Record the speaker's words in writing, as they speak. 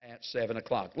at 7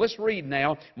 o'clock. Let's read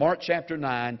now Mark chapter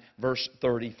 9, verse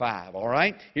 35. All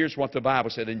right? Here's what the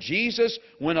Bible said. And Jesus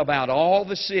went about all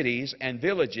the cities and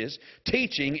villages,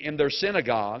 teaching in their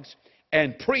synagogues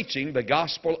and preaching the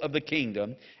gospel of the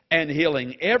kingdom and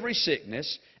healing every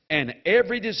sickness and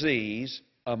every disease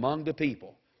among the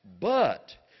people.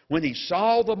 But when he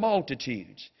saw the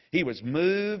multitudes, he was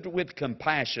moved with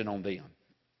compassion on them,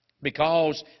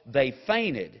 because they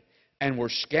fainted and were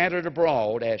scattered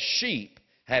abroad as sheep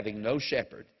having no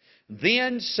shepherd.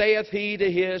 Then saith he to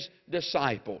his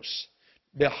disciples,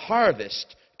 the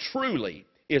harvest truly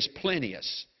is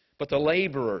plenteous, but the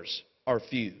laborers are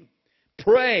few.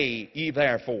 Pray ye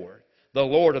therefore the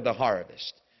Lord of the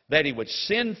harvest, that he would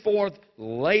send forth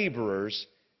laborers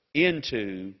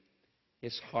into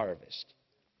his harvest.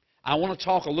 I want to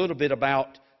talk a little bit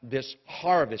about this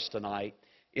harvest tonight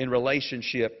in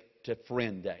relationship to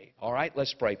Friend Day. All right,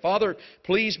 let's pray. Father,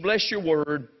 please bless your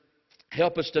word.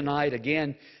 Help us tonight.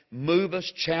 Again, move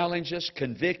us, challenge us,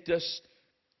 convict us.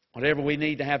 Whatever we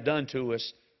need to have done to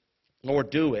us, Lord,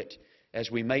 do it as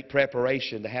we make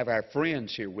preparation to have our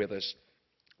friends here with us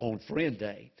on Friend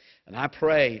Day. And I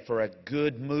pray for a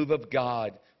good move of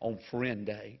God on Friend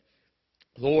Day.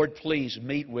 Lord, please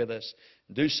meet with us.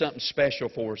 Do something special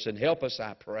for us and help us,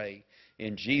 I pray.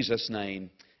 In Jesus' name,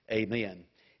 amen.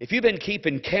 If you've been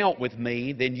keeping count with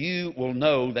me, then you will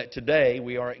know that today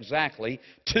we are exactly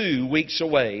 2 weeks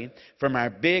away from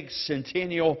our big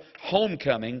centennial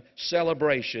homecoming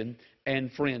celebration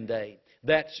and Friend Day.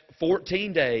 That's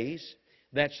 14 days,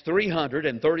 that's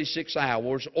 336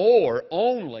 hours, or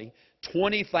only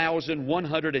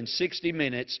 20,160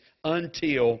 minutes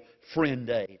until Friend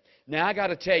Day. Now, I got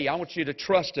to tell you, I want you to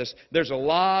trust us. There's a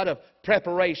lot of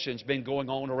preparations been going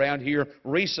on around here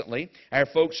recently. Our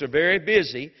folks are very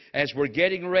busy as we're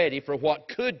getting ready for what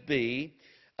could be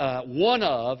one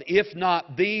of, if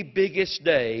not the biggest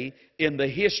day in the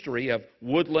history of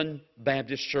Woodland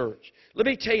Baptist Church. Let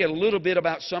me tell you a little bit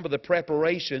about some of the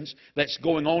preparations that's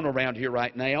going on around here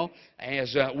right now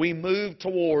as we move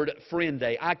toward Friend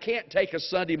Day. I can't take a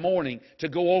Sunday morning to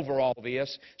go over all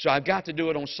this, so I've got to do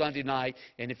it on Sunday night.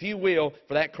 And if you will,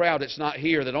 for that crowd that's not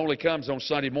here, that only comes on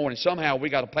Sunday morning, somehow we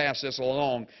got to pass this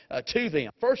along to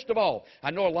them. First of all,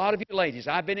 I know a lot of you ladies,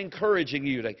 I've been encouraging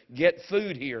you to get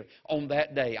food here on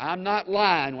that day. I'm not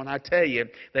lying when I tell you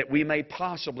that we may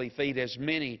possibly feed as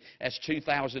many as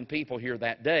 2,000 people here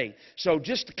that day. So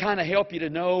just to kind of help you to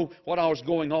know what all is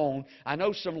going on, I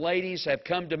know some ladies have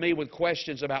come to me with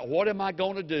questions about what am I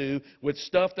going to do with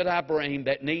stuff that I bring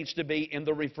that needs to be in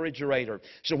the refrigerator.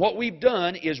 So what we've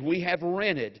done is we have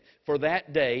rented for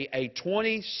that day a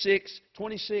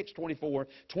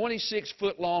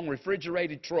 26-foot long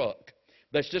refrigerated truck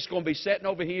that's just going to be sitting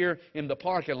over here in the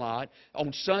parking lot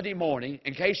on Sunday morning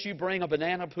in case you bring a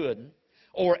banana pudding.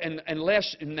 Or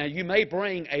unless, now you may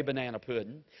bring a banana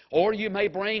pudding, or you may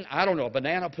bring, I don't know, a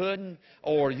banana pudding,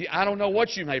 or I don't know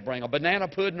what you may bring, a banana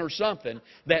pudding or something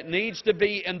that needs to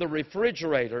be in the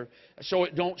refrigerator so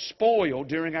it don't spoil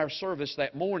during our service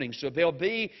that morning. So there'll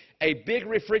be a big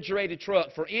refrigerated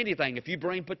truck for anything. If you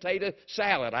bring potato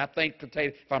salad, I think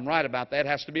potato, if I'm right about that,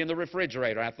 has to be in the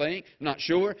refrigerator, I think. I'm not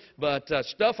sure. But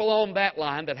stuff along that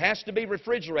line that has to be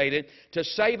refrigerated to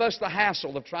save us the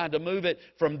hassle of trying to move it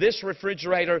from this refrigerator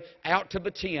out to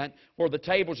the tent where the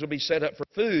tables will be set up for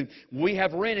food. We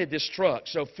have rented this truck.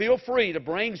 So feel free to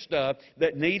bring stuff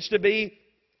that needs to be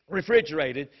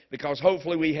refrigerated because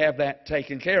hopefully we have that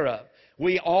taken care of.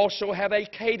 We also have a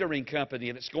catering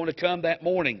company that's going to come that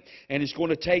morning and is going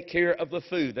to take care of the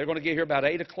food. They're going to get here about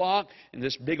 8 o'clock in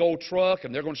this big old truck,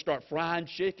 and they're going to start frying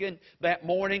chicken that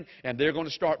morning, and they're going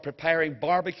to start preparing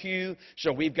barbecue.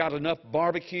 So we've got enough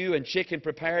barbecue and chicken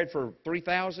prepared for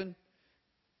 3,000?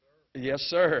 Yes,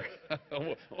 sir.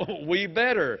 We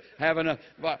better have enough.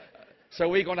 So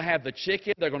we're going to have the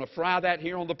chicken. They're going to fry that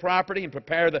here on the property and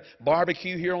prepare the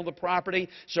barbecue here on the property.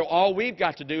 So all we've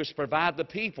got to do is provide the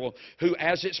people who,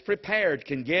 as it's prepared,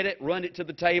 can get it, run it to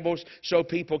the tables so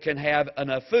people can have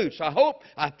enough food. So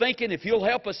I'm thinking if you'll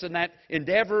help us in that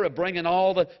endeavor of bringing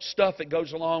all the stuff that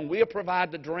goes along, we'll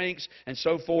provide the drinks and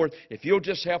so forth. If you'll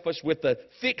just help us with the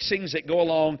fixings that go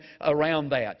along around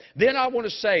that. Then I want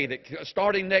to say that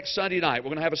starting next Sunday night,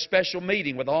 we're going to have a special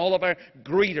meeting with all of our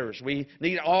greeters. We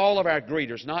need all of our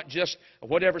greeters, not just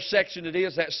whatever section it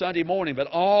is that Sunday morning, but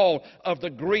all of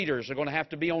the greeters are going to have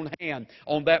to be on hand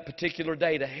on that particular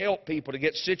day to help people to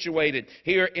get situated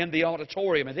here in the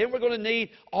auditorium. And then we're going to need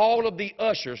all of the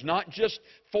ushers, not just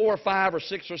 4 or 5 or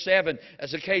 6 or 7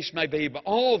 as the case may be, but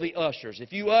all the ushers.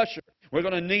 If you usher, We're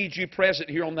going to need you present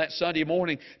here on that Sunday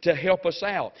morning to help us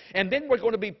out. And then we're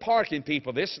going to be parking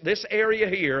people. This area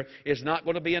here is not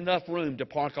going to be enough room to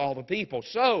park all the people.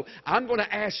 So I'm going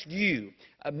to ask you,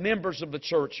 members of the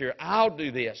church here, I'll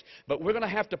do this, but we're going to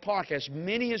have to park as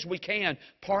many as we can,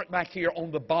 park back here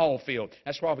on the ball field.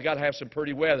 That's why we've got to have some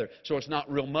pretty weather so it's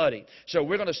not real muddy. So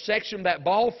we're going to section that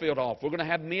ball field off. We're going to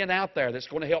have men out there that's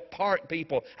going to help park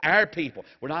people, our people.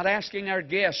 We're not asking our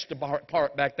guests to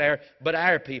park back there, but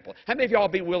our people. How many of y'all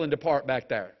be willing to park back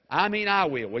there? I mean, I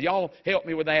will. Will y'all help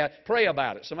me with that? Pray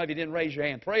about it. Some of you didn't raise your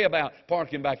hand. Pray about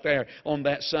parking back there on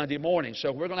that Sunday morning.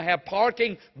 So we're going to have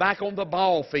parking back on the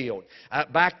ball field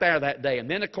back there that day. And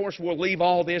then, of course, we'll leave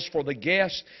all this for the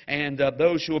guests and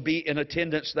those who will be in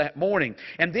attendance that morning.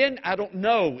 And then, I don't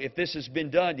know if this has been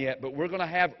done yet, but we're going to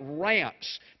have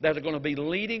ramps that are going to be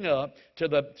leading up to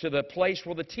the place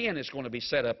where the tent is going to be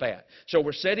set up at. So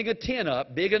we're setting a tent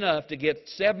up big enough to get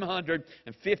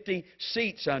 750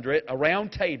 seats under it,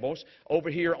 around tables,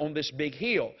 over here on this big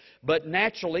hill. But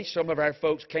naturally, some of our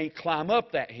folks can't climb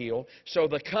up that hill. So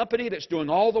the company that's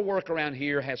doing all the work around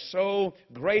here has so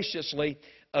graciously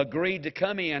agreed to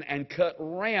come in and cut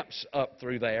ramps up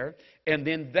through there. And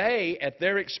then they, at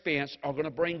their expense, are going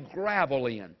to bring gravel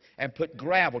in and put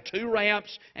gravel, 2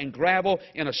 ramps and gravel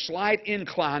in a slight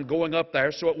incline going up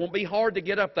there, so it won't be hard to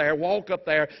get up there, walk up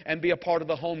there, and be a part of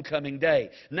the homecoming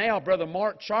day. Now, Brother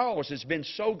Mark Charles has been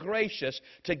so gracious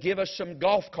to give us some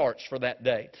golf carts for that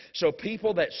day. So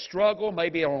people that struggle,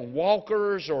 maybe on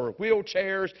walkers or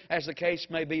wheelchairs, as the case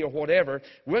may be, or whatever,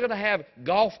 we're going to have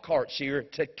golf carts here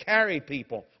to carry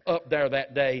people up there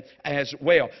that day as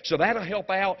well. So that'll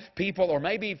help out people, or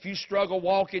maybe if you struggle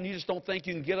walking, you just don't think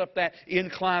you can get up that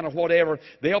incline or whatever,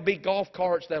 there'll be golf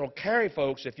carts that'll carry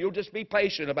folks. If you'll just be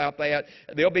patient about that,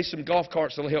 there'll be some golf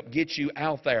carts that'll help get you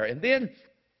out there. And then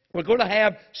we're going to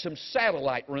have some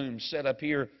satellite rooms set up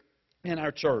here in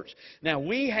our church. Now,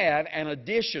 we have an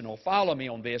additional, follow me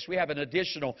on this, we have an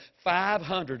additional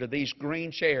 500 of these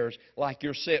green chairs like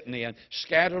you're sitting in,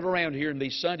 scattered around here in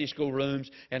these Sunday school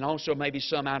rooms, and also maybe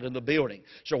some out in the building.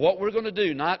 So what we're going to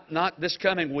do, not this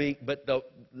coming week, but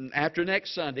after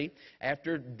next Sunday,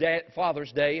 after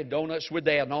Father's Day and Donuts with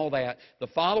Dad and all that, the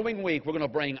following week we're going to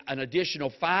bring an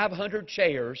additional 500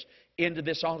 chairs into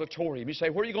this auditorium. You say,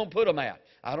 where are you going to put them at?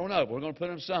 I don't know. We're going to put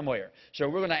them somewhere. So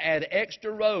we're going to add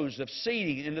extra rows of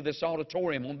seating into this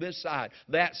auditorium on this side,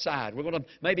 that side. We're going to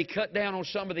maybe cut down on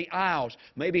some of the aisles.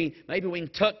 Maybe we can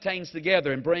tuck things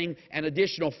together and bring an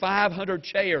additional 500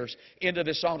 chairs into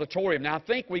this auditorium. Now, I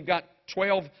think we've got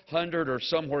 1,200 or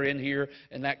somewhere in here,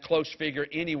 in that close figure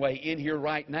anyway, in here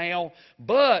right now.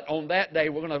 But on that day,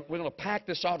 we're going to pack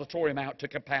this auditorium out to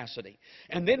capacity.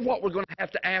 And then what we're going to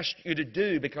have to ask you to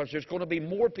do, because there's going to be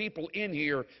more people in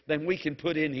here than we can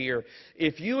put in here,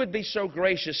 if you would be so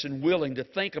gracious and willing to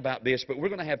think about this, but we're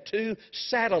going to have 2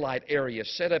 satellite areas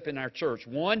set up in our church,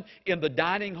 one in the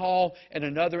dining hall and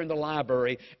another in the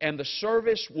library, and the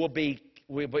service will be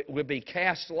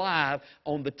cast live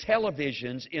on the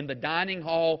televisions in the dining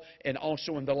hall and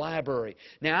also in the library.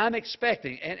 Now, I'm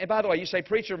expecting, and by the way, you say,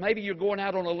 preacher, maybe you're going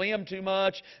out on a limb too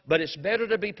much, but it's better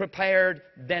to be prepared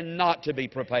than not to be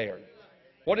prepared.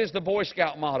 What is the Boy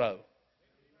Scout motto?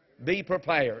 Be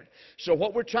prepared. So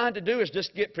what we're trying to do is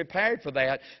just get prepared for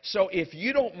that. So if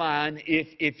you don't mind,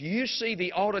 if you see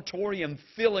the auditorium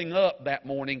filling up that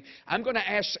morning, I'm going to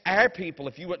ask our people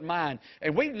if you wouldn't mind,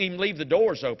 and we can even leave the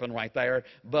doors open right there,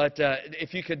 but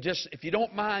if you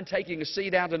don't mind taking a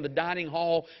seat out in the dining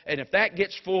hall, and if that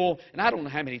gets full, and I don't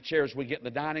know how many chairs we get in the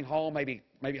dining hall, maybe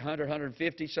 100,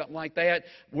 150, something like that.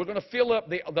 We're going to fill up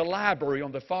the library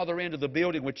on the farther end of the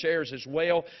building with chairs as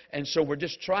well. And so we're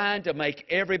just trying to make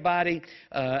everybody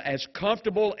as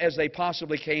comfortable as they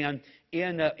possibly can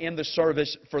in the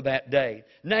service for that day.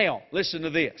 Now, listen to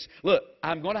this. Look,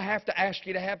 I'm going to have to ask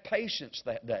you to have patience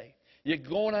that day. You're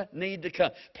going to need to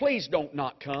come. Please don't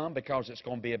not come because it's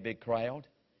going to be a big crowd.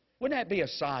 Wouldn't that be a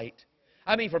sight?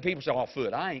 I mean, for people to say, oh,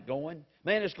 Foot, I ain't going.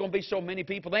 Man, there's going to be so many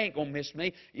people, they ain't going to miss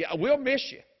me. Yeah, we'll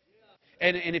miss you.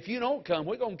 And if you don't come,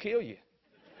 we're going to kill you.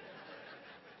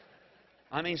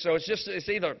 I mean, so it's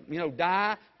either,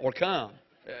 die or come,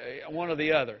 one or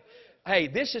the other. Hey,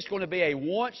 this is going to be a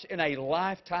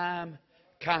once-in-a-lifetime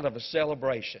kind of a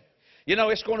celebration.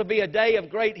 It's going to be a day of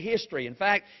great history. In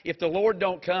fact, if the Lord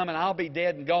don't come, and I'll be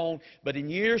dead and gone, but in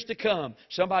years to come,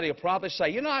 somebody will probably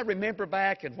say, I remember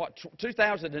back in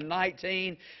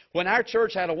 2019 when our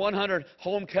church had a 100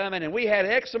 homecoming and we had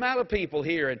X amount of people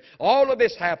here and all of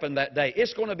this happened that day.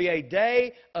 It's going to be a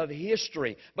day of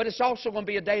history, but it's also going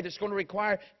to be a day that's going to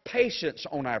require patience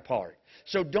on our part.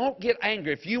 So don't get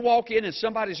angry. If you walk in and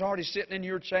somebody's already sitting in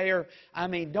your chair,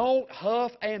 don't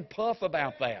huff and puff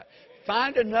about that.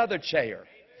 Find another chair.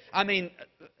 I mean,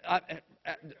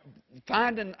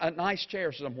 find a nice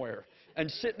chair somewhere and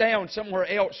sit down somewhere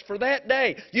else for that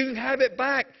day. You can have it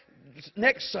back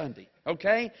next Sunday,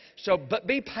 okay? So, but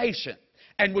be patient.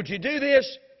 And would you do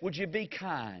this? Would you be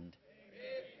kind?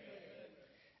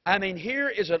 I mean, here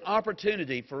is an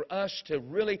opportunity for us to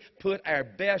really put our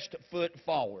best foot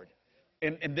forward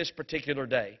in this particular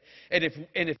day. And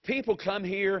if people come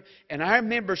here and our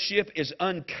membership is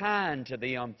unkind to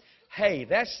them, hey,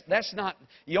 that's not,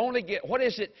 you only get, what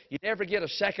is it? You never get a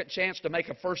second chance to make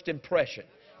a first impression.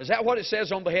 Is that what it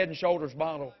says on the Head and Shoulders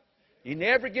bottle? You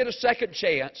never get a second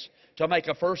chance to make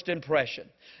a first impression.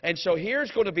 And so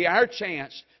here's going to be our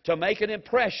chance to make an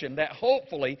impression that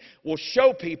hopefully will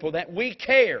show people that we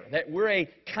care, that we're a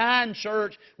kind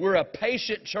church, we're a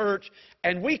patient church,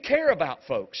 and we care about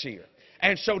folks here.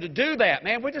 And so to do that,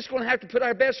 man, we're just going to have to put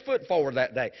our best foot forward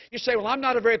that day. You say, well, I'm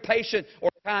not a very patient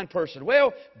or kind person.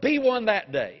 Well, be one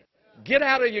that day. Get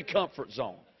out of your comfort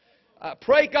zone.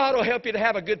 Pray God will help you to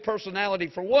have a good personality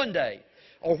for one day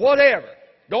or whatever.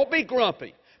 Don't be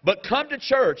grumpy. But come to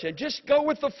church and just go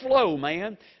with the flow,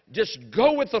 man. Just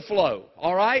go with the flow,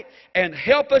 all right? And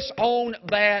help us on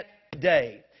that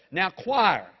day. Now,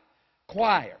 choir.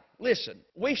 Listen,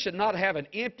 we should not have an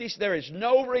empty, there is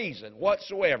no reason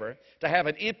whatsoever to have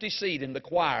an empty seat in the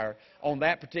choir on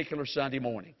that particular Sunday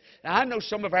morning. Now, I know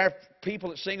some of our people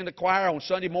that sing in the choir on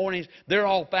Sunday mornings, they're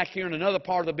all back here in another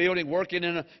part of the building working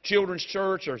in a children's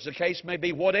church or as the case may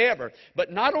be, whatever.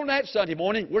 But not on that Sunday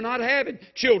morning. We're not having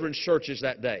children's churches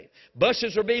that day.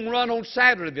 Buses are being run on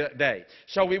Saturday that day.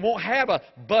 So we won't have a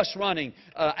bus running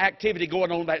activity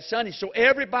going on that Sunday. So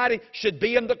everybody should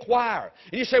be in the choir.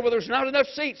 And you say, well, there's not enough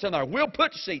seats in there. We'll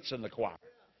put seats in the choir.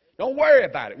 Don't worry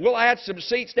about it. We'll add some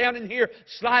seats down in here,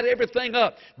 slide everything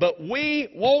up. But we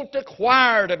want the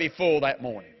choir to be full that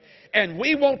morning. And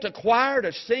we want the choir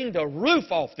to sing the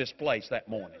roof off this place that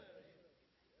morning.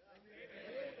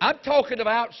 I'm talking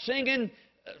about singing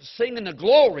the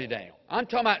glory down. I'm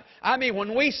talking about, I mean,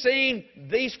 when we sing,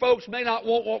 these folks may not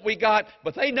want what we got,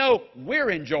 but they know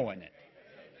we're enjoying it.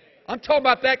 I'm talking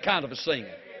about that kind of a singing.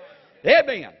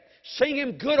 Amen.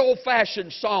 Singing good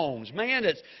old-fashioned songs. Man,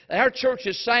 our church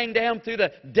has sang down through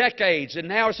the decades, and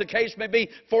now, as the case may be,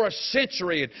 for a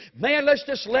century. And man, let's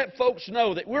just let folks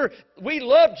know that we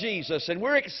love Jesus, and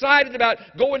we're excited about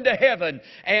going to heaven,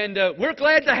 and we're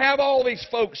glad to have all these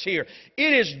folks here.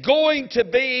 It is going to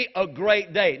be a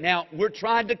great day. Now, we're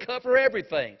trying to cover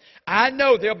everything. I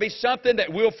know there'll be something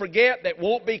that we'll forget that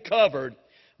won't be covered,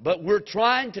 but we're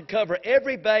trying to cover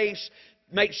every base.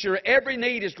 Make sure every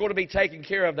need is going to be taken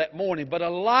care of that morning. But a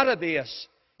lot of this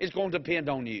is going to depend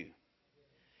on you.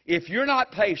 If you're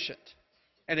not patient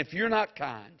and if you're not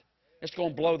kind, it's going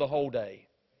to blow the whole day.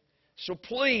 So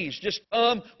please just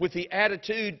come with the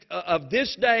attitude of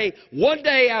this day. One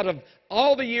day out of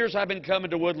all the years I've been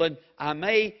coming to Woodland, I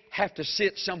may have to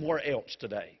sit somewhere else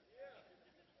today.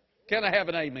 Can I have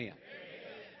an amen?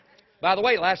 By the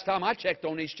way, last time I checked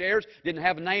on these chairs, didn't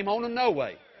have a name on them, no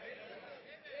way.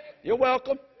 You're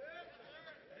welcome.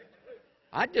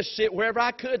 I'd just sit wherever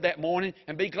I could that morning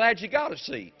and be glad you got a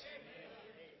seat.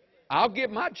 I'll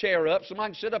give my chair up so I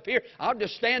can sit up here. I'll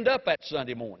just stand up that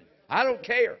Sunday morning. I don't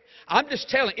care. I'm just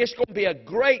telling you, it's going to be a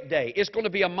great day. It's going to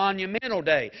be a monumental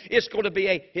day. It's going to be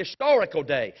a historical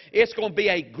day. It's going to be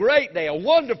a great day, a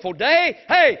wonderful day.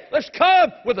 Hey, let's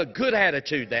come with a good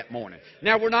attitude that morning.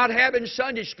 Now, we're not having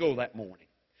Sunday school that morning.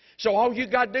 So all you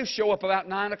got to do is show up about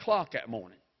 9 o'clock that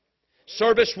morning.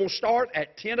 Service will start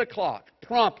at 10 o'clock,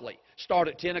 promptly start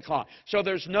at 10 o'clock. So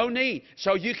there's no need.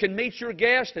 So you can meet your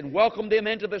guest and welcome them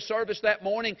into the service that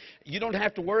morning. You don't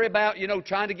have to worry about,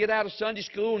 trying to get out of Sunday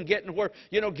school and getting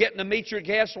to meet your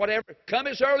guests, whatever. Come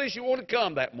as early as you want to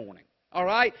come that morning. All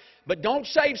right? But don't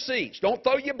save seats. Don't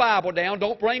throw your Bible down.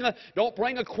 Don't bring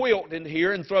a quilt in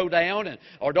here and throw down,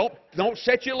 or don't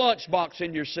set your lunchbox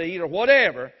in your seat or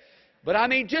whatever. But I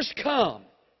mean, just come.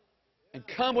 And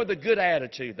come with a good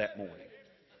attitude that morning.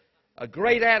 A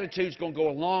great attitude is going to go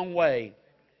a long way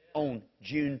on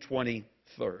June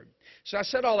 23rd. So I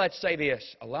said all that to say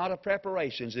this. A lot of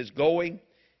preparations is going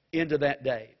into that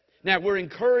day. Now, we're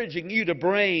encouraging you to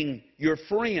bring your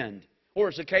friend, or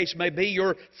as the case may be,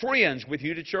 your friends with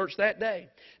you to church that day.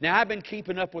 Now, I've been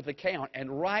keeping up with the count,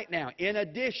 and right now, in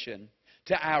addition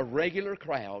to our regular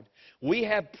crowd, we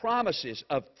have promises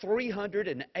of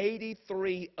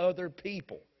 383 other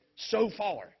people. So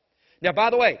far. Now,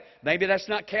 by the way, maybe that's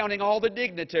not counting all the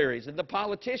dignitaries and the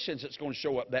politicians that's going to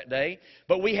show up that day,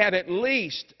 but we have at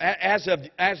least, as of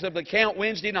the count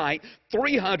Wednesday night,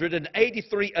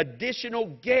 383 additional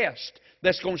guests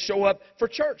that's going to show up for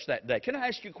church that day. Can I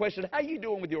ask you a question? How are you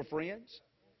doing with your friends?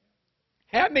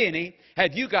 How many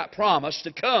have you got promised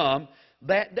to come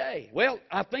that day? Well,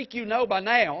 I think you know by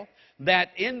now that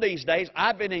in these days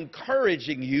I've been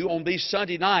encouraging you on these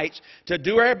Sunday nights to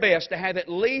do our best to have at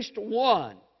least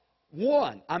one.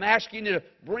 I'm asking you to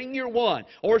bring your one.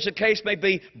 Or as the case may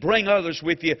be, bring others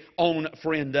with you on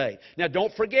Friend Day. Now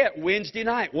don't forget, Wednesday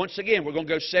night, once again, we're going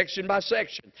to go section by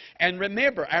section. And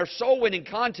remember, our soul winning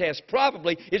contest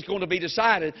probably is going to be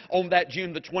decided on that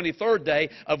June the 23rd day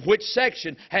of which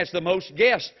section has the most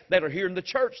guests that are here in the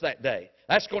church that day.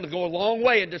 That's going to go a long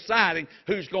way in deciding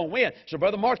who's going to win. So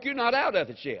Brother Mark, you're not out of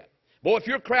it yet. Boy, if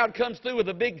your crowd comes through with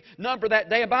a big number that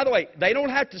day, and by the way, they don't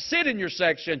have to sit in your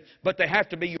section, but they have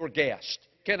to be your guest.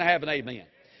 Can I have an amen?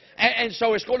 And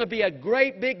so it's going to be a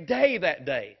great big day that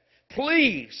day.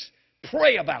 Please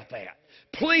pray about that.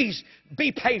 Please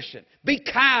be patient. Be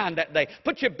kind that day.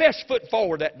 Put your best foot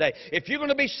forward that day. If you're going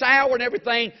to be sour and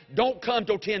everything, don't come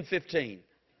till 10:15.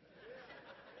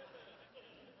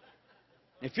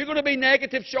 If you're going to be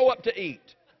negative, show up to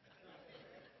eat.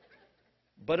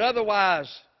 But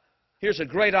otherwise, here's a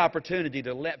great opportunity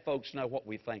to let folks know what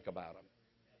we think about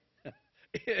them.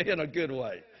 In a good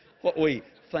way. What we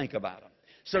think about them.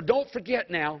 So don't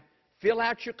forget now, fill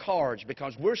out your cards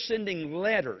because we're sending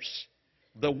letters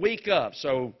the week of.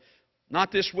 So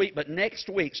not this week, but next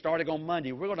week, starting on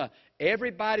Monday, we're going to,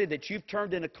 everybody that you've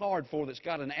turned in a card for that's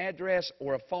got an address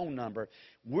or a phone number,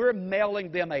 we're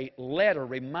mailing them a letter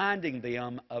reminding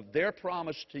them of their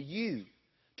promise to you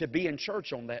to be in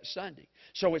church on that Sunday.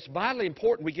 So it's vitally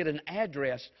important we get an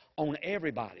address on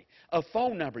everybody, a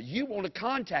phone number. You want to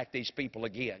contact these people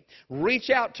again.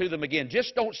 Reach out to them again.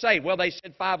 Just don't say, well, they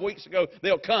said 5 weeks ago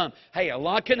they'll come. Hey, a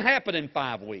lot can happen in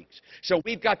 5 weeks. So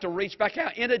we've got to reach back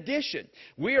out. In addition,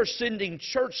 we are sending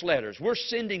church letters. We're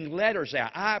sending letters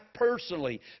out. I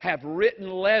personally have written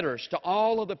letters to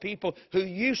all of the people who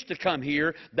used to come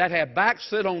here that have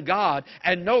backslid on God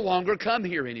and no longer come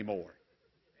here anymore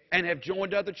and have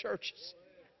joined other churches.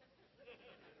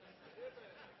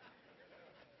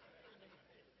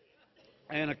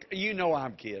 And you know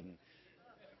I'm kidding.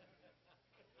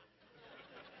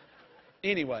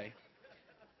 Anyway,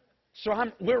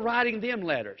 so we're writing them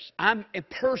letters. I'm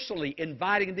personally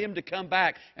inviting them to come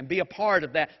back and be a part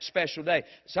of that special day.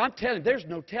 So I'm telling you, there's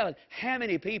no telling how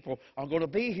many people are going to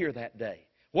be here that day.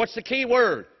 What's the key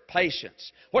word?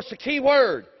 Patience. What's the key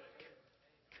word?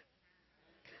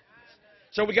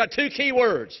 So we got two key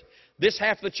words. This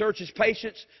half of the church is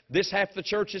patience. This half of the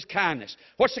church is kindness.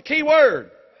 What's the key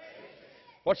word?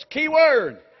 What's the key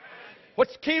word?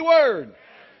 What's the key word?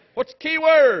 What's the key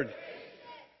word?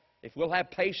 If we'll have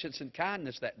patience and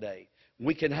kindness that day,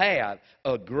 we can have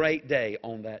a great day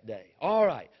on that day. All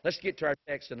right, let's get to our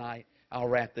text tonight. I'll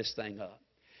wrap this thing up.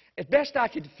 As best I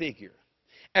can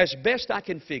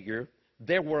figure,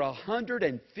 there were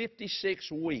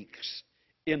 156 weeks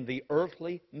in the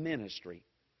earthly ministry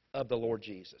of the Lord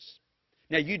Jesus.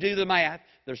 Now, you do the math.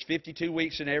 There's 52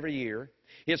 weeks in every year.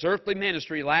 His earthly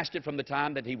ministry lasted from the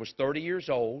time that he was 30 years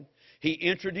old. He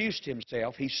introduced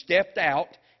himself. He stepped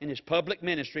out in his public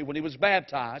ministry when he was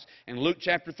baptized. And Luke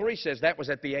chapter 3 says that was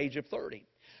at the age of 30.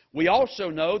 We also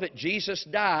know that Jesus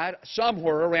died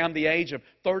somewhere around the age of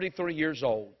 33 years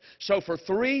old. So for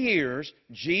 3 years,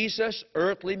 Jesus'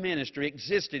 earthly ministry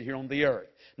existed here on the earth.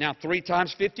 Now, 3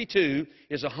 times 52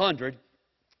 is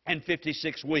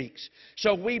 156 weeks.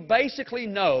 So we basically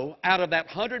know, out of that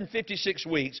 156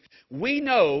 weeks, we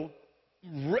know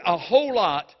a whole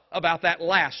lot about that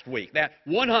last week, that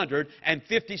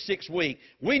 156th week.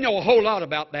 We know a whole lot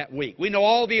about that week. We know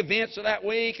all the events of that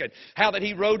week and how that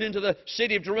he rode into the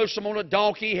city of Jerusalem on a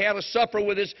donkey. He had a supper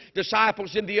with his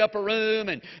disciples in the upper room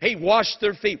and he washed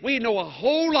their feet. We know a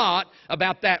whole lot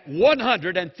about that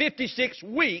 156th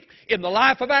week in the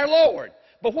life of our Lord.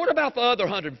 But what about the other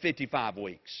 155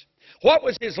 weeks? What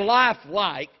was his life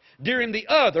like during the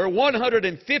other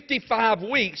 155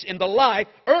 weeks in the life,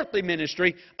 earthly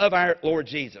ministry of our Lord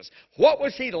Jesus? What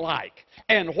was he like?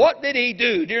 And what did he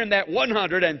do during that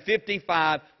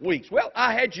 155 weeks? Well,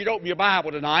 I had you to open your Bible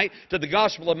tonight to the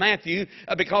Gospel of Matthew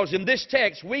because in this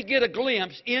text we get a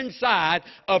glimpse inside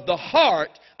of the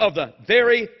heart of the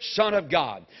very Son of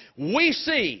God. We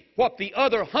see what the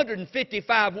other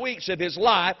 155 weeks of his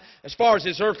life, as far as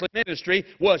his earthly ministry,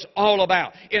 was all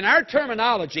about. In our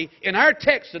terminology, in our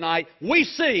text tonight, we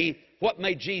see what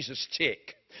made Jesus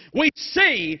tick. We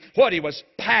see what he was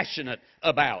passionate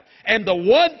about. And the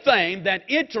one thing that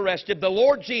interested the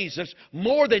Lord Jesus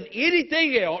more than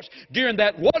anything else during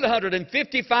that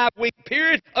 155-week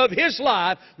period of his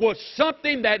life was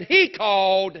something that he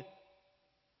called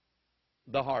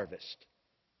the harvest.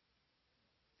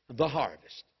 The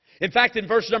harvest. In fact, in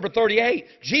verse number 38,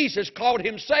 Jesus called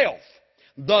himself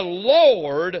the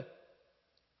Lord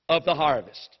of the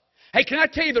harvest. Hey, can I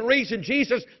tell you the reason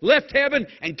Jesus left heaven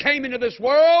and came into this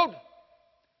world?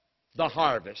 The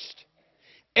harvest.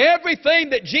 Everything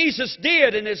that Jesus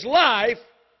did in His life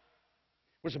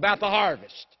was about the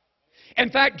harvest. In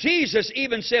fact, Jesus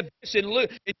even said this in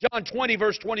John 20,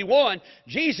 verse 21.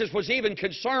 Jesus was even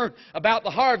concerned about the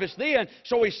harvest then.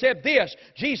 So He said this.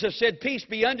 Jesus said, "Peace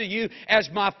be unto you, as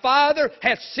my Father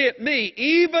hath sent me,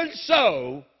 even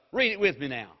so," read it with me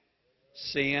now,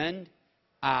 "send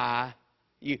I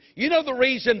you." You know the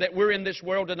reason that we're in this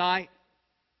world tonight?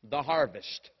 The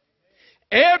harvest.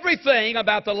 Everything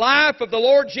about the life of the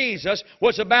Lord Jesus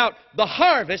was about the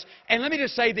harvest. And let me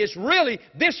just say this, really,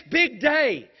 this big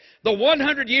day, the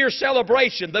 100-year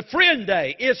celebration, the Friend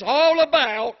Day, is all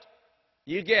about,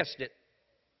 you guessed it,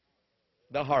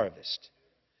 the harvest.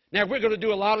 Now, we're going to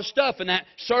do a lot of stuff in that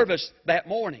service that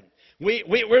morning. We're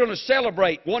going to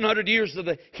celebrate 100 years of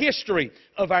the history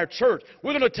of our church.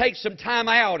 We're going to take some time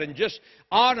out and just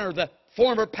honor the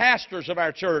former pastors of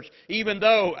our church, even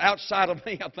though outside of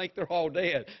me, I think they're all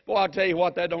dead. Boy, I'll tell you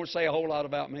what, that don't say a whole lot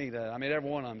about me. I mean, every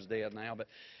one of them's dead now, but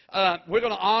we're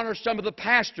going to honor some of the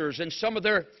pastors and some of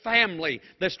their family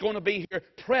that's going to be here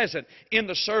present in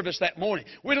the service that morning.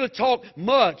 We're going to talk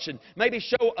much and maybe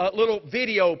show a little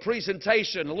video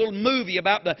presentation, a little movie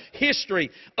about the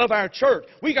history of our church.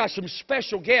 We got some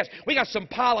special guests. We got some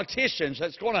politicians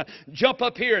that's going to jump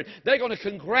up here and they're going to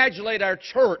congratulate our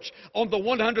church on the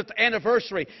 100th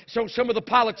anniversary. So some of the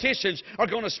politicians are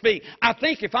going to speak. I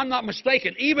think, if I'm not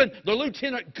mistaken, even the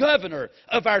lieutenant governor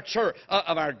of our church,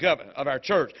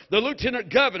 the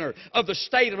lieutenant governor of the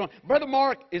state of... Brother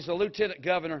Mark is the lieutenant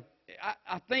governor.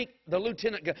 I think the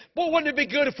lieutenant governor... Boy, wouldn't it be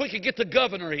good if we could get the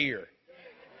governor here?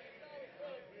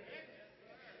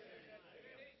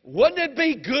 Wouldn't it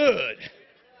be good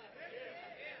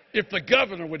if the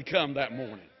governor would come that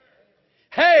morning?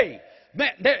 Hey,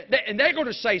 man, they're going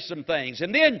to say some things.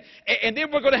 And then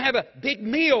we're going to have a big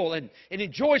meal and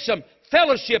enjoy some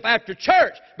fellowship after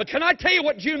church. But can I tell you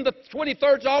what June the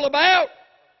 23rd is all about?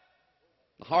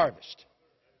 The harvest.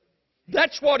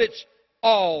 That's what it's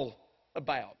all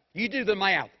about. You do the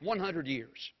math, 100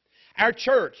 years. Our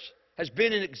church has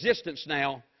been in existence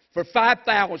now for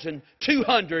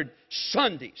 5,200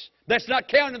 Sundays. That's not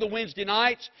counting the Wednesday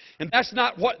nights, and that's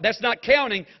not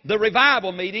counting the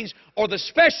revival meetings or the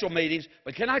special meetings.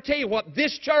 But can I tell you what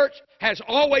this church has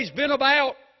always been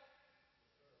about?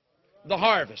 The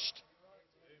harvest.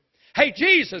 Hey,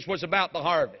 Jesus was about the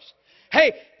harvest.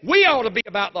 Hey, we ought to be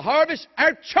about the harvest.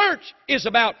 Our church is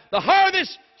about the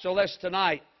harvest. So let's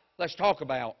talk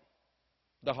about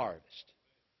the harvest.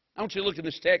 I want you to look at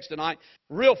this text tonight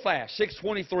real fast.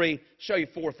 6:23, show you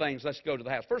four things. Let's go to the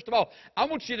house. First of all, I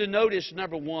want you to notice,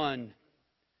 number one,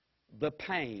 the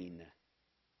pain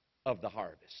of the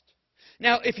harvest.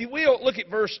 Now, if you will, look at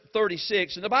verse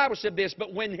 36. And the Bible said this,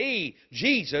 "But when He,"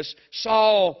 Jesus,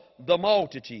 "saw the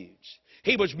multitudes,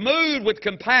 He was moved with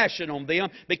compassion on them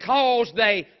because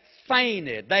they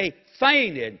fainted. They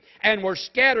fainted and were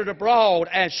scattered abroad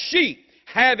as sheep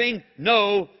having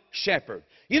no shepherd."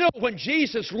 You know, when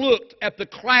Jesus looked at the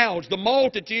crowds, the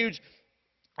multitudes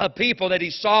of people that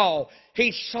He saw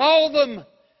them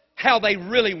how they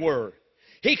really were.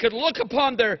 He could look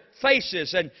upon their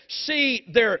faces and see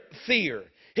their fear.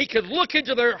 He could look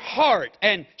into their heart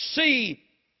and see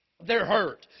their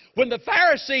hurt. When the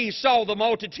Pharisees saw the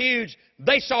multitudes,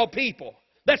 they saw people.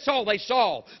 That's all they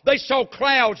saw. They saw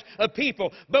crowds of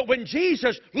people. But when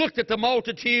Jesus looked at the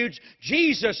multitudes,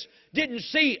 Jesus didn't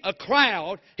see a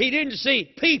crowd. He didn't see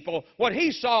people. What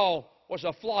He saw was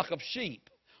a flock of sheep.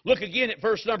 Look again at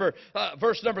verse number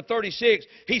 36.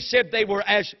 He said they were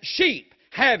as sheep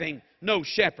having no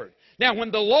shepherd. Now, when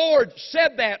the Lord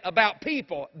said that about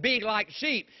people being like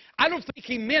sheep, I don't think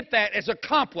He meant that as a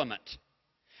compliment.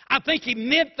 I think He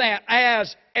meant that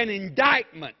as an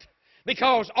indictment.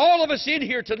 Because all of us in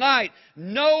here tonight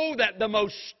know that the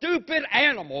most stupid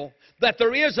animal that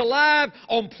there is alive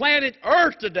on planet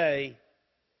Earth today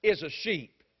is a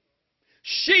sheep.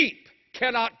 Sheep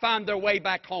cannot find their way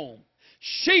back home.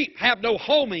 Sheep have no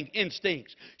homing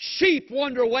instincts. Sheep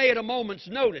wander away at a moment's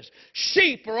notice.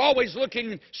 Sheep are always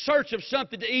looking in search of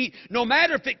something to eat, no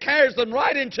matter if it carries them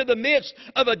right into the midst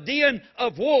of a den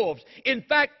of wolves. In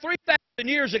fact, 3,000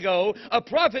 years ago, a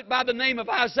prophet by the name of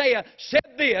Isaiah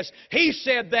said this. He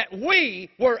said that we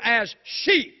were as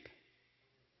sheep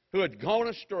who had gone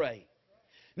astray.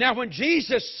 Now, when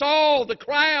Jesus saw the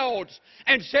crowds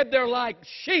and said they're like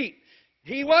sheep,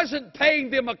 He wasn't paying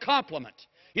them a compliment.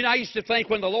 You know, I used to think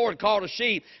when the Lord called a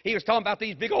sheep, He was talking about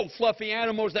these big old fluffy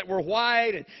animals that were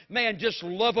white and, man, just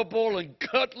lovable and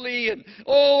cuddly and,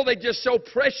 oh, they're just so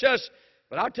precious.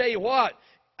 But I'll tell you what,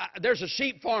 there's a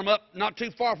sheep farm up not too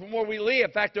far from where we live.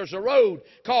 In fact, there's a road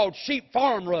called Sheep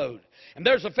Farm Road. And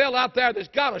there's a fellow out there that's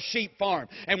got a sheep farm.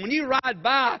 And when you ride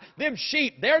by, them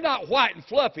sheep, they're not white and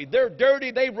fluffy. They're dirty.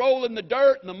 They roll in the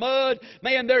dirt and the mud.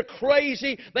 Man, they're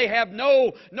crazy. They have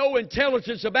no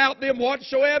intelligence about them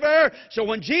whatsoever. So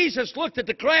when Jesus looked at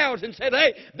the crowds and said,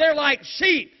 hey, they're like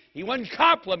sheep, He wasn't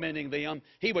complimenting them.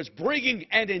 He was bringing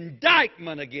an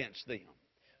indictment against them.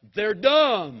 They're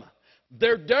dumb.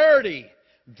 They're dirty.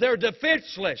 They're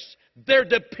defenseless. They're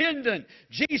dependent.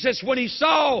 Jesus, when He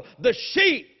saw the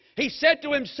sheep, He said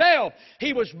to Himself,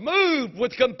 He was moved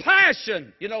with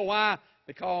compassion. You know why?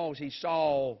 Because He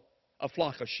saw a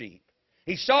flock of sheep.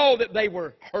 He saw that they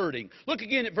were hurting. Look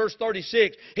again at verse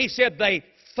 36. He said they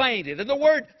fainted. And the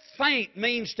word faint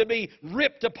means to be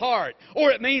ripped apart, or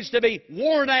it means to be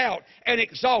worn out and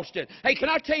exhausted. Hey, can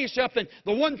I tell you something?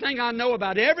 The one thing I know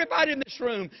about everybody in this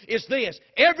room is this.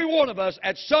 Every one of us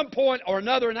at some point or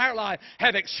another in our life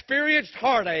have experienced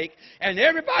heartache, and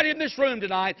everybody in this room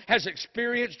tonight has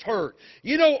experienced hurt.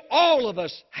 You know, all of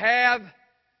us have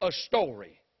a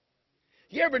story.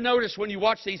 You ever notice when you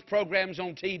watch these programs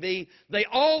on TV, they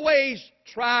always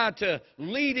try to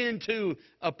lead into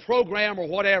a program or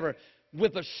whatever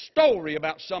with a story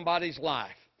about somebody's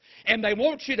life. And they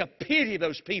want you to pity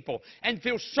those people and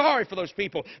feel sorry for those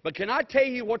people. But can I tell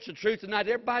you what's the truth tonight?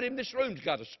 Everybody in this room's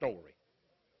got a story.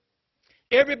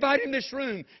 Everybody in this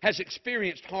room has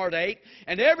experienced heartache,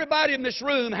 and everybody in this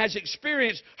room has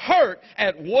experienced hurt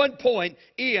at one point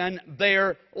in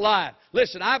their life.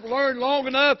 Listen, I've learned long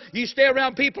enough, you stay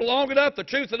around people long enough, the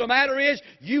truth of the matter is,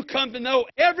 you come to know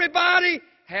everybody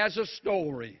has a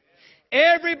story.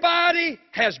 Everybody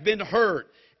has been hurt.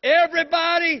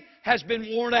 Everybody has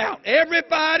been worn out.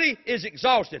 Everybody is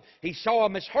exhausted. He saw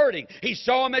them as hurting. He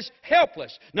saw them as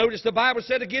helpless. Notice the Bible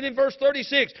said again in verse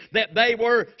 36 that they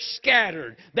were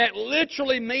scattered. That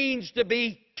literally means to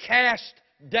be cast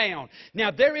down.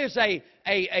 Now, there is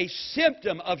a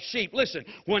symptom of sheep. Listen,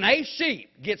 when a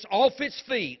sheep gets off its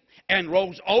feet and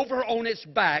rolls over on its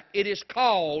back, it is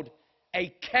called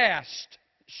a cast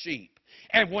sheep.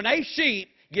 And when a sheep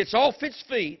gets off its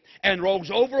feet and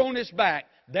rolls over on its back,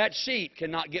 that sheep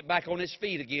cannot get back on its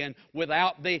feet again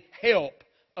without the help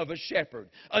of a shepherd.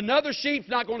 Another sheep's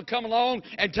not going to come along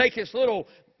and take its little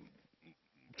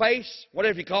face,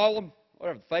 whatever you call them,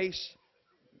 whatever face,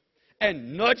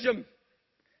 and nudge them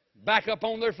back up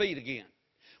on their feet again.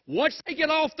 Once they get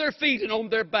off their feet and on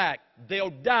their back, they'll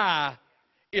die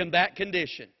in that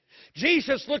condition.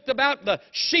 Jesus looked about the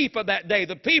sheep of that day,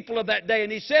 the people of that day,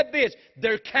 and He said this,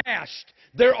 they're cast.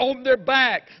 They're on their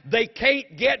back. They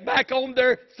can't get back on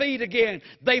their feet again.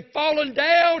 They've fallen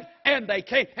down and they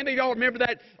can't. How many of y'all remember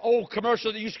that old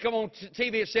commercial that used to come on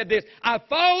TV? It said this, I've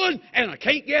fallen and I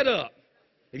can't get up.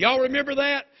 Y'all remember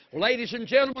that? Ladies and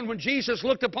gentlemen, when Jesus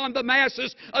looked upon the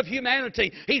masses of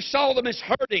humanity, He saw them as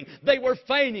hurting. They were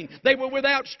fainting. They were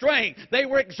without strength. They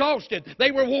were exhausted.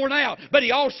 They were worn out. But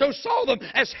He also saw them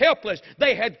as helpless.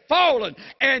 They had fallen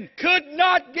and could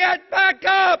not get back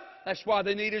up. That's why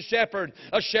they need a shepherd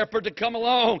to come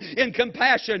along in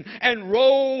compassion and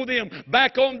roll them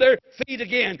back on their feet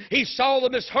again. He saw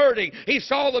them as hurting. He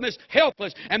saw them as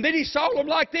helpless. And then He saw them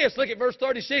like this. Look at verse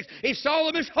 36. He saw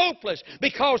them as hopeless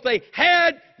because they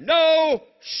had no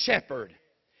shepherd.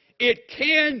 It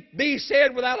can be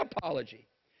said without apology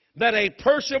that a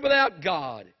person without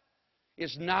God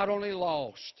is not only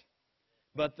lost,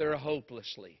 but they're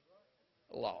hopelessly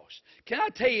lost. Can I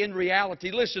tell you in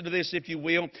reality, listen to this if you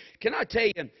will, can I tell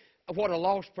you what a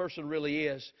lost person really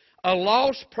is? A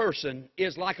lost person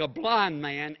is like a blind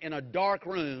man in a dark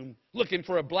room looking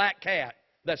for a black cat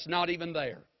that's not even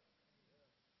there.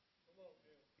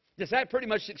 Does that pretty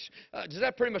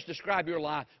much describe your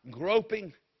life?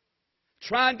 Groping,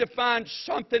 trying to find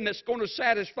something that's going to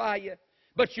satisfy you,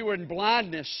 but you're in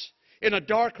blindness in a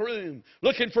dark room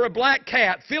looking for a black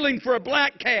cat, feeling for a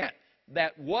black cat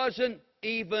that wasn't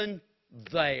even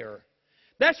there.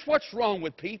 That's what's wrong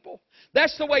with people.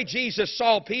 That's the way Jesus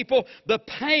saw people, the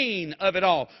pain of it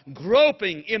all,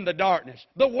 groping in the darkness.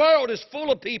 The world is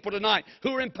full of people tonight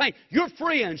who are in pain. Your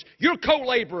friends, your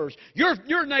co-laborers,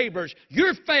 your neighbors,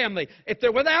 your family, if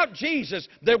they're without Jesus,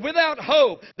 they're without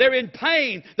hope. They're in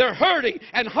pain. They're hurting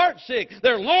and heartsick.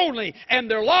 They're lonely and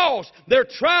they're lost. They're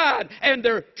tried and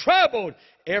they're troubled.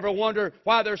 Ever wonder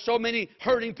why there's so many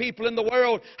hurting people in the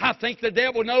world? I think the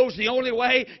devil knows the only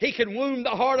way he can wound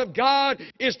the heart of God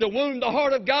is to wound the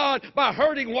heart of God by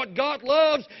hurting what God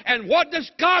loves. And what does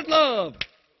God love?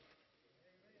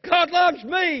 God loves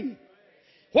me.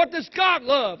 What does God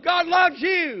love? God loves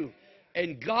you.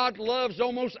 And God loves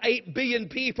almost 8 billion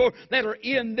people that are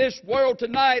in this world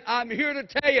tonight. I'm here to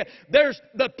tell you, there's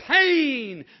the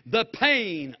pain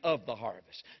of the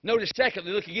harvest. Notice,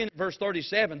 secondly, look again at verse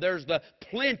 37. There's the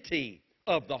plenty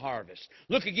of the harvest.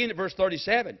 Look again at verse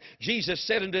 37. Jesus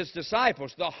said unto His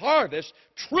disciples, the harvest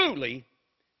truly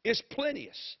is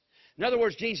plenteous. In other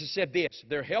words, Jesus said this: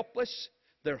 they're helpless,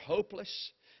 they're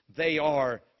hopeless, they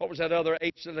are, what was that other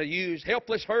H that they used?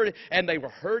 Helpless, hurting, and they were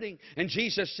hurting. And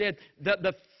Jesus said that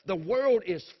the world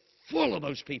is full of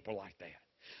those people like that.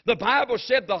 The Bible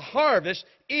said the harvest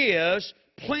is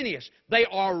plenteous. They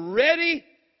are ready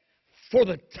for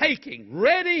the taking,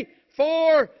 ready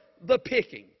for the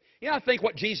picking. You know, I think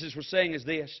what Jesus was saying is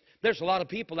this: there's a lot of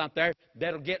people out there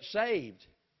that'll get saved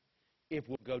if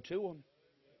we'll go to them.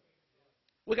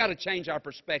 We've got to change our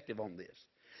perspective on this.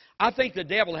 I think the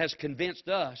devil has convinced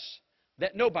us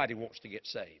that nobody wants to get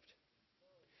saved.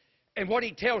 And what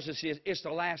he tells us is it's the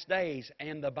last days,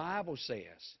 and the Bible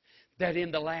says that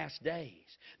in the last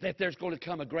days that there's going to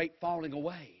come a great falling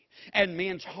away. And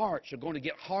men's hearts are going to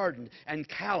get hardened and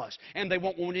callous, and they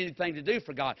won't want anything to do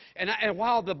for God. And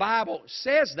while the Bible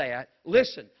says that,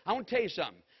 listen, I want to tell you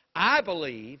something. I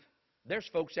believe there's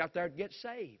folks out there that get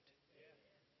saved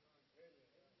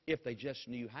if they just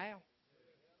knew how.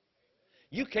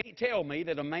 You can't tell me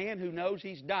that a man who knows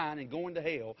he's dying and going to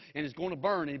hell and is going to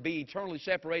burn and be eternally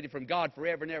separated from God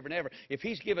forever and ever and ever, if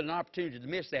he's given an opportunity to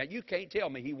miss that, you can't tell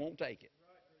me he won't take it.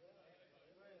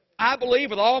 I believe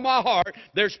with all my heart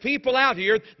there's people out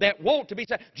here that want to be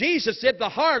saved. Jesus said the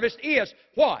harvest is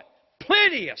what?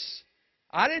 Plenteous.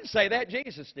 I didn't say that,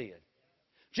 Jesus did.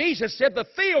 Jesus said the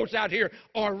fields out here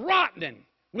are rotting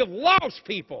with lost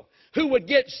people who would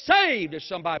get saved if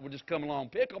somebody would just come along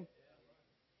and pick them.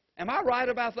 Am I right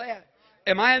about that?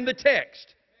 Am I in the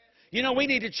text? You know, we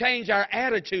need to change our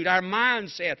attitude, our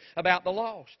mindset about the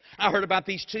lost. I heard about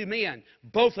these two men.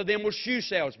 Both of them were shoe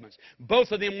salesmen.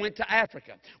 Both of them went to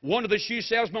Africa. One of the shoe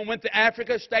salesmen went to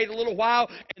Africa, stayed a little while,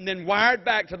 and then wired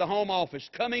back to the home office.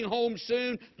 Coming home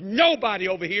soon, nobody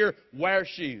over here wears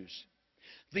shoes.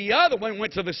 The other one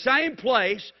went to the same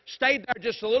place, stayed there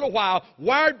just a little while,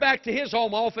 wired back to his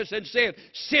home office and said,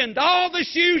 send all the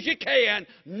shoes you can.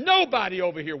 Nobody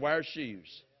over here wears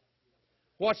shoes.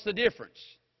 What's the difference?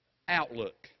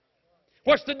 Outlook.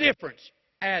 What's the difference?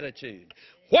 Attitude.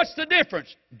 What's the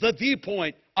difference? The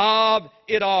viewpoint of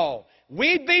it all.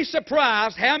 We'd be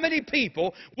surprised how many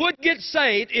people would get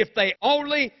saved if they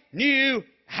only knew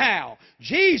how.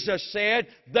 Jesus said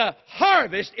the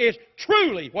harvest is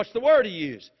truly, what's the word he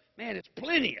used? Man, it's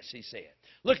plenteous, he said.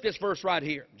 Look at this verse right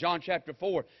here, John chapter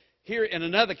 4. Here, in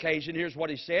another occasion, here's what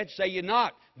he said. Say ye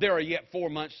not, there are yet 4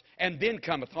 months, and then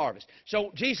cometh harvest.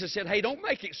 So Jesus said, hey, don't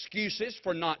make excuses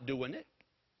for not doing it.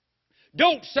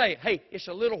 Don't say, hey, it's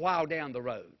a little while down the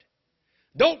road.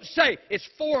 Don't say, it's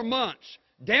 4 months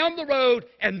down the road,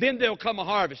 and then there'll come a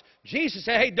harvest. Jesus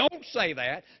said, hey, don't say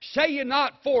that. Say ye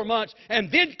not 4 months,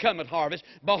 and then cometh harvest.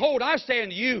 Behold, I say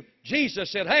unto you,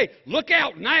 Jesus said, hey, look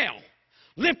out now.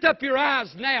 Lift up your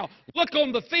eyes now. Look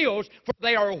on the fields, for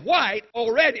they are white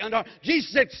already.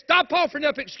 Jesus said, stop offering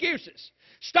up excuses.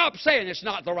 Stop saying it's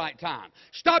not the right time.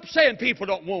 Stop saying people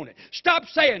don't want it. Stop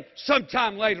saying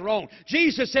sometime later on.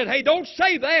 Jesus said, hey, don't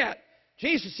say that.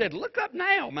 Jesus said, look up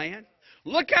now, man.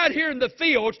 Look out here in the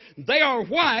fields. They are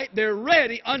white. They're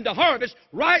ready unto harvest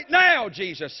right now,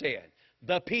 Jesus said.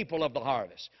 The people of the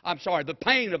harvest. The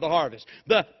pain of the harvest.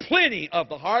 The plenty of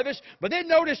the harvest. But then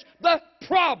notice the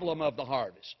problem of the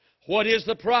harvest. What is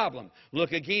the problem?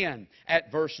 Look again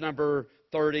at verse number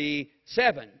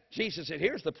 37. Jesus said,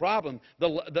 here's the problem.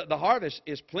 The harvest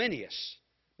is plenteous.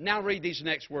 Now read these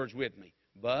next words with me.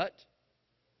 But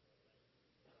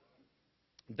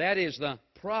that is the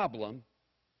problem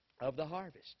of the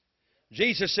harvest.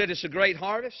 Jesus said it's a great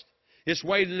harvest. It's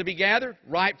waiting to be gathered,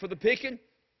 ripe for the picking.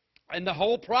 And the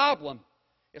whole problem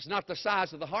is not the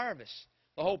size of the harvest.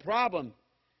 The whole problem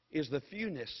is the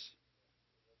fewness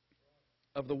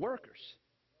of the workers.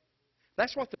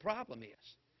 That's what the problem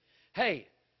is. Hey,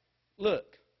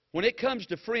 look, when it comes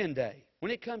to Friend Day,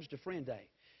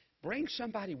 bring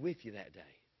somebody with you that day.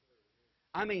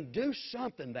 I mean, do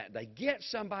something that day. Get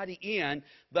somebody in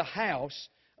the house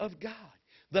of God.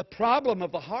 The problem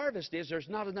of the harvest is there's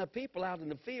not enough people out in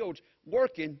the fields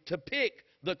working to pick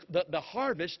the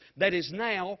harvest that is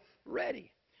now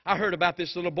ready. I heard about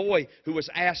this little boy who was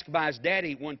asked by his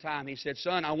daddy one time. He said,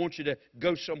 son, I want you to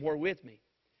go somewhere with me.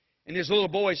 And his little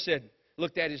boy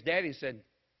looked at his daddy and said,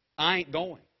 I ain't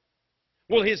going.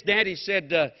 Well, his daddy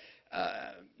said,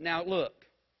 now look,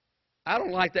 I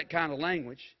don't like that kind of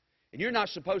language. And you're not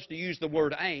supposed to use the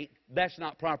word ain't. That's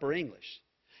not proper English.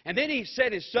 And then he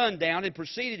set his son down and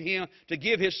proceeded him to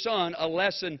give his son a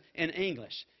lesson in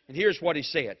English. And here's what he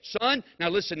said. Son, now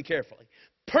listen carefully.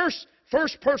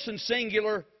 First person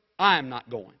singular, I am not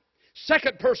going.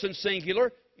 Second person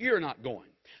singular, you're not going.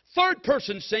 Third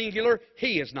person singular,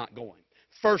 he is not going.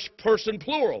 First person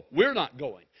plural, we're not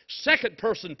going. Second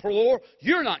person plural,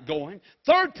 you're not going.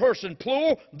 Third person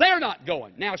plural, they're not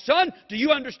going. Now, son, do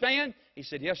you understand? He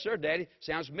said, yes, sir, Daddy.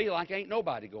 Sounds to me like ain't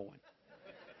nobody going.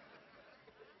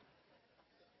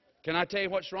 Can I tell you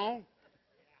what's wrong?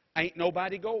 Ain't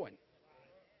nobody going.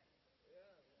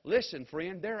 Listen,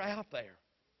 friend, they're out there.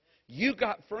 You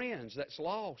got friends that's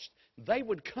lost. They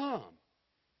would come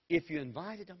if you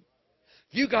invited them.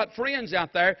 You got friends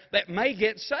out there that may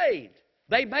get saved.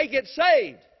 They may get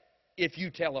saved if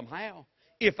you tell them how,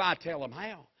 if I tell them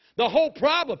how. The whole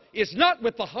problem is not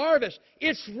with the harvest.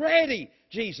 It's ready,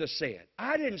 Jesus said.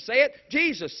 I didn't say it.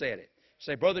 Jesus said it.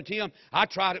 Say, Brother Tim, I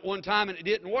tried it one time and it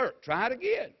didn't work. Try it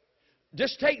again.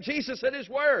 Just take Jesus at His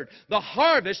word. The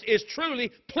harvest is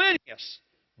truly plenteous,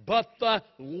 but the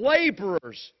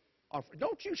laborers are...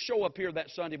 Don't you show up here that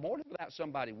Sunday morning without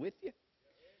somebody with you.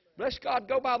 Bless God,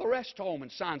 go by the rest home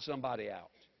and sign somebody out.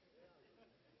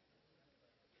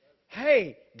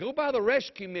 Hey, go by the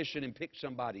rescue mission and pick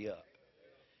somebody up.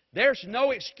 There's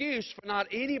no excuse for not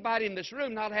anybody in this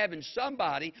room not having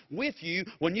somebody with you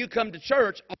when you come to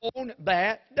church on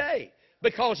that day.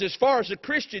 Because as far as a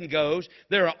Christian goes,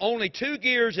 there are only two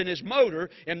gears in his motor,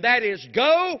 and that is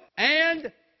go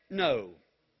and no.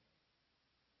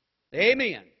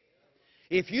 Amen.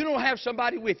 If you don't have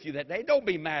somebody with you that day, don't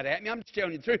be mad at me. I'm just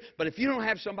telling you the truth. But if you don't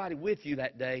have somebody with you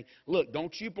that day, look,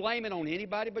 don't you blame it on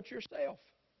anybody but yourself.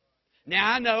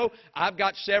 Now, I know I've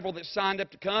got several that signed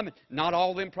up to come, and not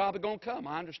all of them probably going to come.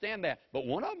 I understand that. But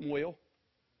one of them will.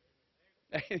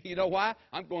 You know why?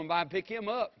 I'm going by and pick him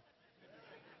up.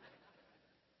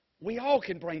 We all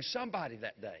can bring somebody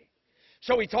that day.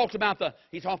 So he talked about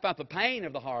the pain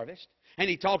of the harvest, and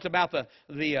he talked about the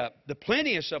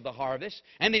plenteous of the harvest,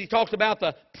 and then he talked about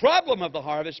the problem of the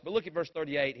harvest. But look at verse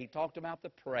 38. He talked about the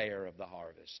prayer of the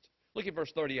harvest. Look at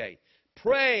verse 38.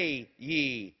 Pray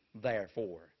ye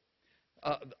therefore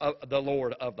the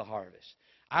Lord of the harvest.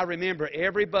 I remember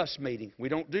every bus meeting. We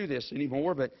don't do this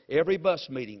anymore, but every bus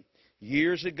meeting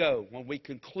years ago when we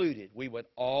concluded, we would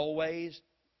always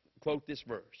quote this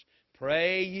verse.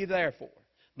 Pray ye therefore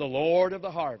the Lord of the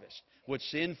harvest would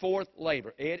send forth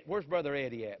labor. Where's Brother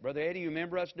Eddie at? Brother Eddie, you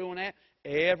remember us doing that?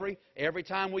 Every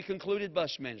time we concluded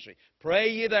bus ministry. Pray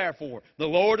ye therefore the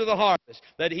Lord of the harvest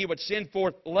that He would send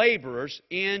forth laborers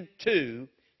into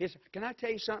His... Can I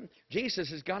tell you something? Jesus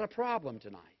has got a problem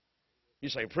tonight. You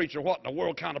say, preacher, what in the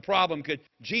world kind of problem could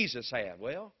Jesus have?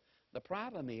 Well, the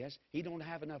problem is He don't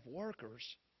have enough workers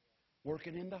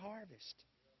working in the harvest.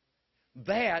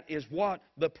 That is what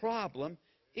the problem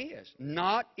is.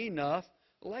 Not enough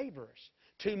laborers.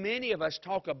 Too many of us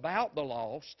talk about the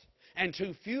lost, and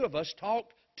too few of us talk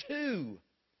to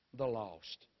the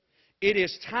lost. It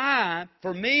is time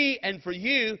for me and for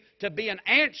you to be an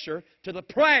answer to the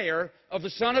prayer of the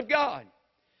Son of God.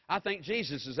 I think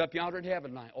Jesus is up yonder in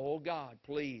heaven tonight. Oh, God,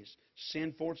 please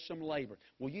send forth some labor.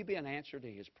 Will you be an answer to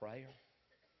His prayer?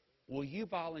 Will you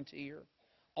volunteer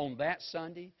on that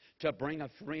Sunday to bring a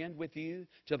friend with you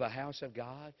to the house of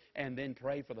God and then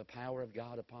pray for the power of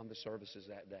God upon the services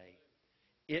that day?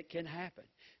 It can happen.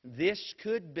 This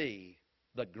could be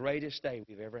the greatest day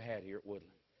we've ever had here at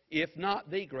Woodland. If not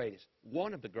the greatest,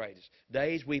 one of the greatest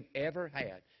days we've ever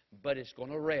had. But it's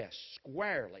going to rest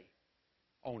squarely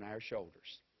on our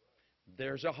shoulders.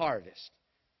 There's a harvest.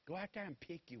 Go out there and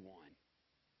pick you one.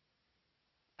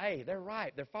 Hey, they're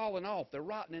ripe. They're falling off. They're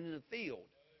rotting in the field.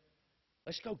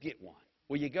 Let's go get one.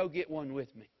 Will you go get one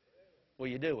with me? Will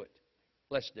you do it?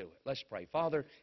 Let's do it. Let's pray. Father,